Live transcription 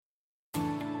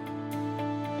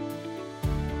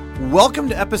Welcome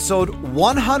to episode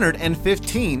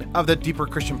 115 of the Deeper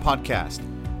Christian Podcast.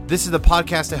 This is the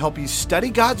podcast to help you study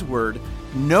God's Word,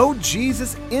 know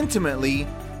Jesus intimately,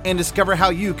 and discover how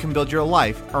you can build your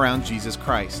life around Jesus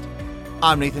Christ.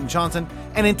 I'm Nathan Johnson,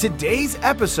 and in today's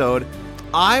episode,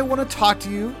 I want to talk to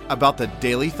you about the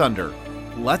Daily Thunder.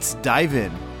 Let's dive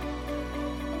in.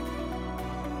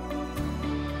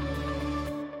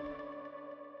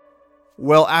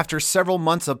 Well, after several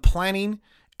months of planning,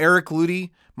 Eric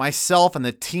Ludy, myself, and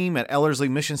the team at Ellerslie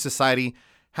Mission Society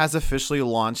has officially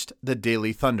launched the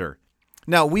Daily Thunder.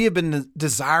 Now, we have been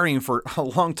desiring for a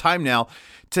long time now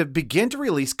to begin to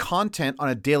release content on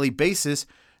a daily basis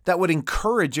that would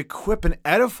encourage, equip, and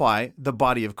edify the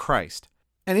body of Christ.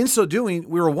 And in so doing,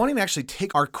 we were wanting to actually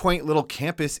take our quaint little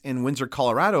campus in Windsor,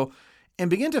 Colorado, and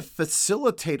begin to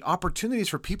facilitate opportunities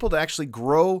for people to actually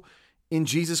grow in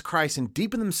Jesus Christ and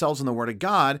deepen themselves in the Word of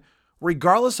God,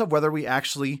 regardless of whether we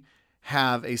actually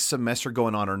have a semester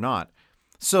going on or not.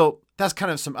 So that's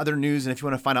kind of some other news. And if you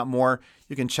want to find out more,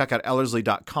 you can check out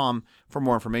Ellerslie.com for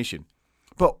more information.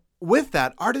 But with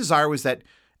that, our desire was that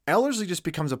Ellerslie just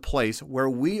becomes a place where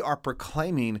we are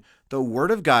proclaiming the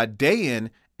Word of God day in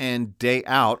and day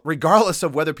out, regardless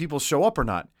of whether people show up or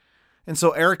not. And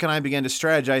so Eric and I began to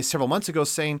strategize several months ago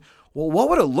saying, well, what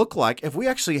would it look like if we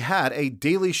actually had a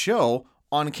daily show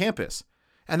on campus?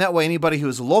 And that way anybody who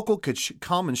is local could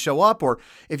come and show up, or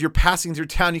if you're passing through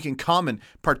town, you can come and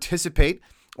participate,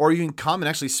 or you can come and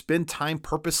actually spend time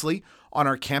purposely on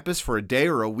our campus for a day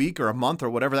or a week or a month or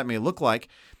whatever that may look like.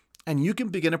 And you can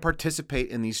begin to participate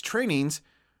in these trainings,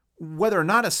 whether or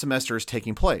not a semester is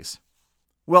taking place.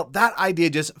 Well, that idea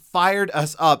just fired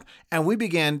us up, and we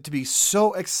began to be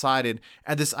so excited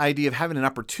at this idea of having an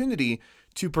opportunity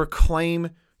to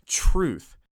proclaim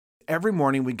truth. Every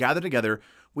morning we gather together,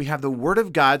 we have the Word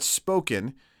of God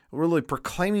spoken, we're really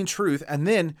proclaiming truth, and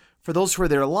then for those who are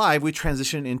there live, we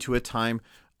transition into a time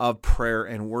of prayer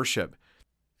and worship.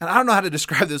 And I don't know how to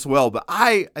describe this well, but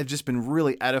I have just been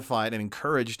really edified and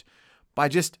encouraged by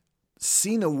just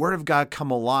seeing the Word of God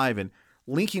come alive and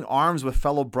linking arms with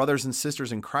fellow brothers and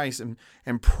sisters in Christ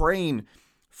and praying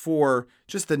for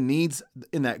just the needs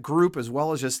in that group, as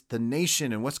well as just the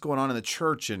nation and what's going on in the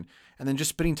church, and then just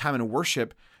spending time in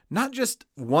worship, not just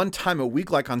one time a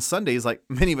week like on Sundays like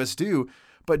many of us do,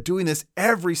 but doing this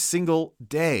every single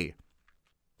day.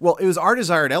 Well, it was our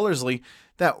desire at Ellerslie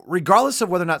that regardless of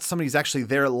whether or not somebody's actually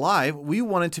there live, we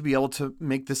wanted to be able to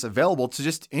make this available to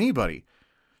just anybody.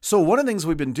 So one of the things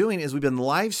we've been doing is we've been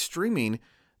live streaming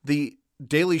the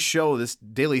daily show, this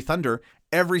Daily Thunder,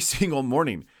 every single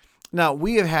morning. Now,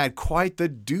 we have had quite the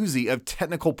doozy of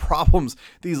technical problems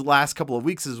these last couple of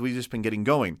weeks as we've just been getting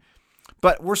going.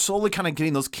 But we're slowly kind of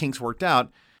getting those kinks worked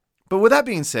out. But with that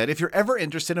being said, if you're ever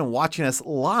interested in watching us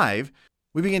live,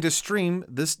 we begin to stream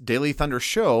this Daily Thunder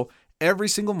show every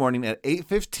single morning at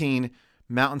 8:15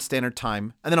 Mountain Standard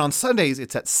Time. And then on Sundays,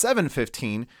 it's at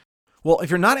 7:15. Well,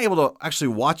 if you're not able to actually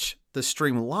watch the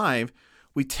stream live,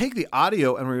 we take the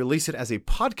audio and we release it as a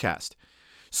podcast.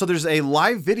 So there's a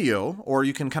live video, or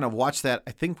you can kind of watch that.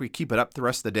 I think we keep it up the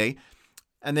rest of the day.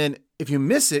 And then if you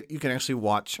miss it, you can actually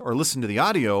watch or listen to the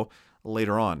audio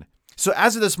later on. So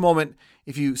as of this moment,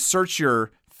 if you search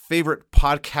your favorite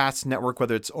podcast network,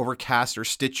 whether it's Overcast or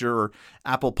Stitcher or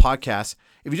Apple Podcasts,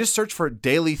 if you just search for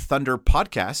Daily Thunder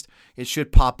Podcast, it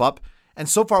should pop up. And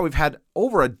so far, we've had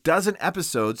over a dozen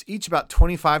episodes, each about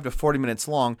 25 to 40 minutes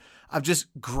long, of just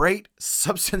great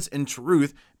substance and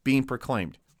truth being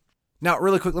proclaimed. Now,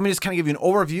 really quick, let me just kind of give you an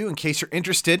overview in case you're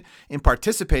interested in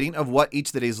participating of what each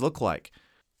of the days look like.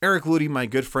 Eric Ludy, my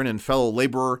good friend and fellow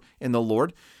laborer in the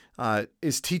Lord,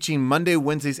 is teaching Monday,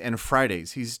 Wednesdays, and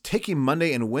Fridays. He's taking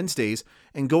Monday and Wednesdays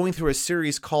and going through a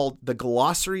series called The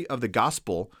Glossary of the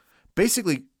Gospel,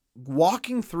 basically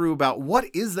walking through about what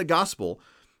is the gospel,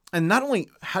 and not only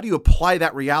how do you apply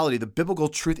that reality, the biblical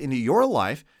truth, into your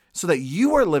life so that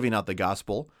you are living out the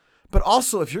gospel, but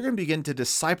also if you're going to begin to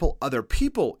disciple other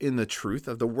people in the truth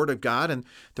of the Word of God and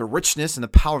the richness and the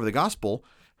power of the gospel,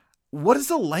 what is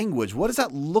the language? What does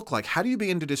that look like? How do you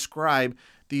begin to describe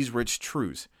these rich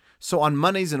truths? So on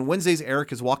Mondays and Wednesdays,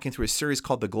 Eric is walking through a series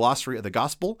called The Glossary of the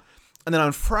Gospel. And then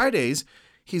on Fridays,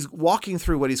 he's walking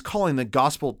through what he's calling the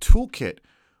Gospel Toolkit,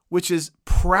 which is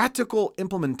practical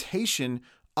implementation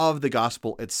of the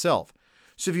gospel itself.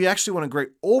 So if you actually want a great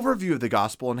overview of the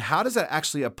gospel and how does that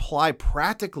actually apply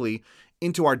practically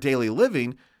into our daily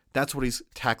living, that's what he's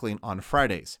tackling on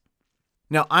Fridays.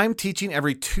 Now, I'm teaching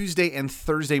every Tuesday and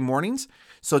Thursday mornings.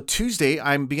 So Tuesday,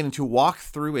 I'm beginning to walk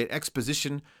through an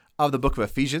exposition of the book of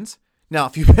Ephesians. Now,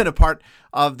 if you've been a part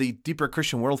of the Deeper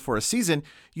Christian World for a season,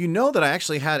 you know that I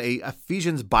actually had a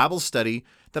Ephesians Bible study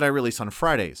that I released on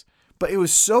Fridays. But it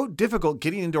was so difficult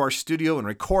getting into our studio and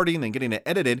recording and getting it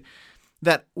edited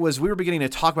that as we were beginning to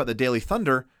talk about the Daily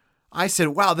Thunder, I said,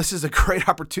 wow, this is a great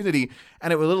opportunity.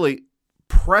 And it would literally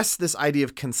press this idea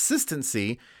of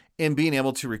consistency in being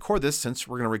able to record this, since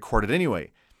we're going to record it anyway.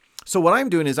 So what I'm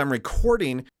doing is I'm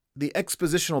recording the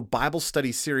expositional Bible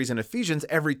study series in Ephesians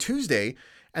every Tuesday,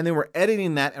 and then we're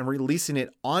editing that and releasing it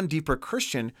on Deeper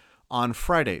Christian on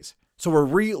Fridays. So we're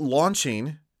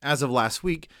relaunching, as of last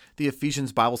week, the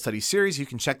Ephesians Bible study series. You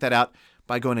can check that out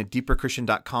by going to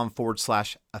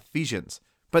deeperchristian.com/Ephesians.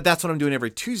 But that's what I'm doing every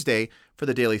Tuesday for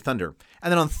the Daily Thunder.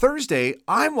 And then on Thursday,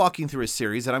 I'm walking through a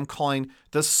series that I'm calling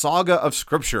the Saga of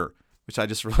Scripture, which I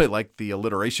just really like the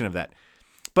alliteration of that.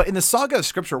 But in the Saga of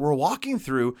Scripture, we're walking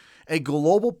through a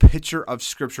global picture of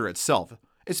Scripture itself.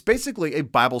 It's basically a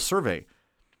Bible survey.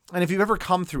 And if you've ever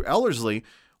come through Ellerslie,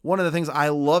 one of the things I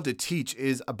love to teach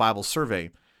is a Bible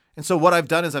survey. And so what I've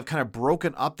done is I've kind of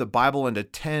broken up the Bible into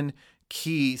 10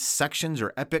 key sections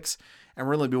or epics, and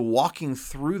we're going to be walking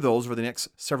through those over the next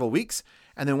several weeks.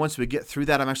 And then once we get through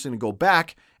that, I'm actually going to go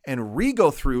back and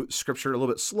re-go through Scripture a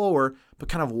little bit slower, but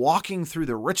kind of walking through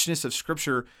the richness of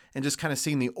Scripture and just kind of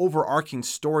seeing the overarching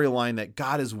storyline that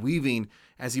God is weaving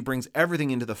as he brings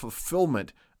everything into the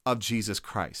fulfillment of Jesus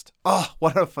Christ. Oh,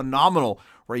 what a phenomenal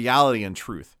reality and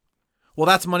truth. Well,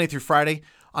 that's Monday through Friday.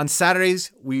 On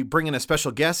Saturdays, we bring in a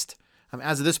special guest.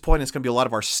 As of this point, it's going to be a lot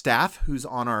of our staff who's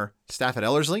on our staff at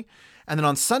Ellerslie. And then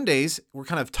on Sundays, we're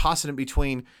kind of tossing it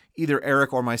between either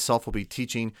Eric or myself will be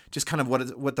teaching just kind of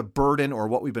what the burden or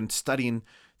what we've been studying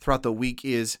throughout the week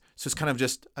is. So it's kind of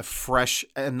just a fresh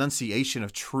enunciation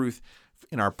of truth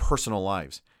in our personal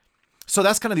lives. So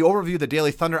that's kind of the overview of the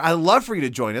Daily Thunder. I'd love for you to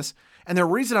join us. And the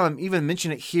reason I'm even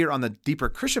mentioning it here on the Deeper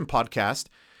Christian podcast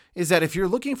is that if you're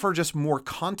looking for just more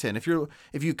content, if you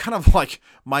kind of like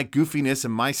my goofiness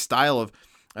and my style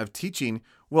of teaching,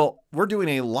 well, we're doing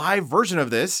a live version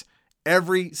of this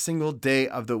every single day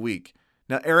of the week.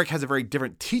 Now, Eric has a very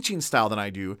different teaching style than I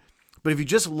do, but if you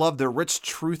just love the rich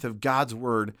truth of God's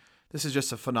word, this is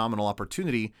just a phenomenal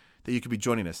opportunity that you could be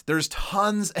joining us. There's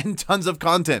tons and tons of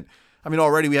content. I mean,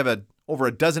 already we have over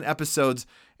a dozen episodes,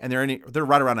 and they're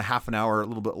right around a half an hour, a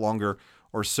little bit longer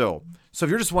or so. So if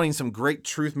you're just wanting some great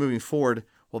truth moving forward,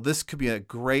 well, this could be a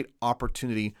great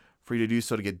opportunity for you to do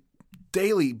so, to get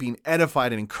daily being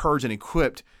edified and encouraged and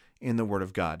equipped in the Word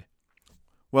of God.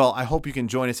 Well, I hope you can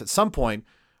join us at some point,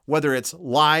 whether it's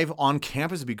live on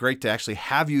campus. It'd be great to actually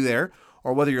have you there,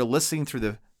 or whether you're listening through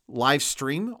the live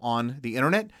stream on the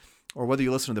internet, or whether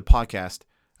you listen to the podcast.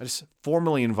 I just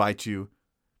formally invite you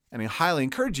and I highly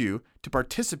encourage you to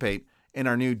participate in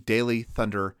our new Daily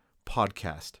Thunder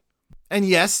podcast. And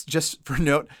yes, just for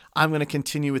note, I'm going to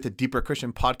continue with the Deeper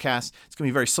Christian podcast. It's going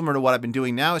to be very similar to what I've been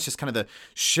doing now. It's just kind of the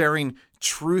sharing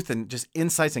truth and just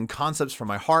insights and concepts from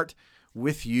my heart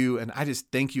with you. And I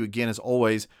just thank you again, as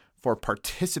always, for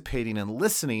participating and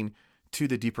listening to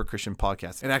the Deeper Christian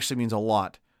podcast. It actually means a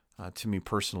lot to me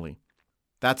personally.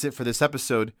 That's it for this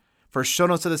episode. For show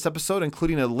notes of this episode,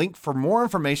 including a link for more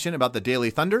information about the Daily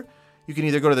Thunder, you can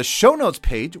either go to the show notes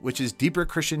page, which is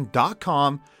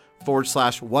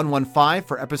deeperchristian.com/115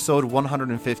 for episode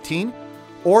 115,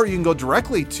 or you can go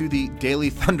directly to the Daily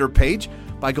Thunder page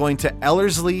by going to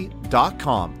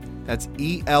ellerslie.com. That's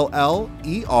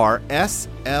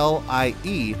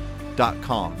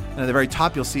ELLERSLIE.com. And at the very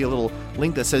top, you'll see a little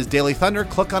link that says Daily Thunder.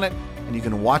 Click on it, and you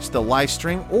can watch the live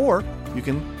stream, or you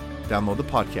can download the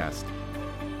podcast.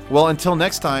 Well, until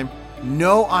next time,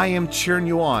 know I am cheering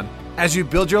you on as you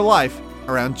build your life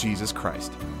around Jesus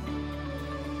Christ.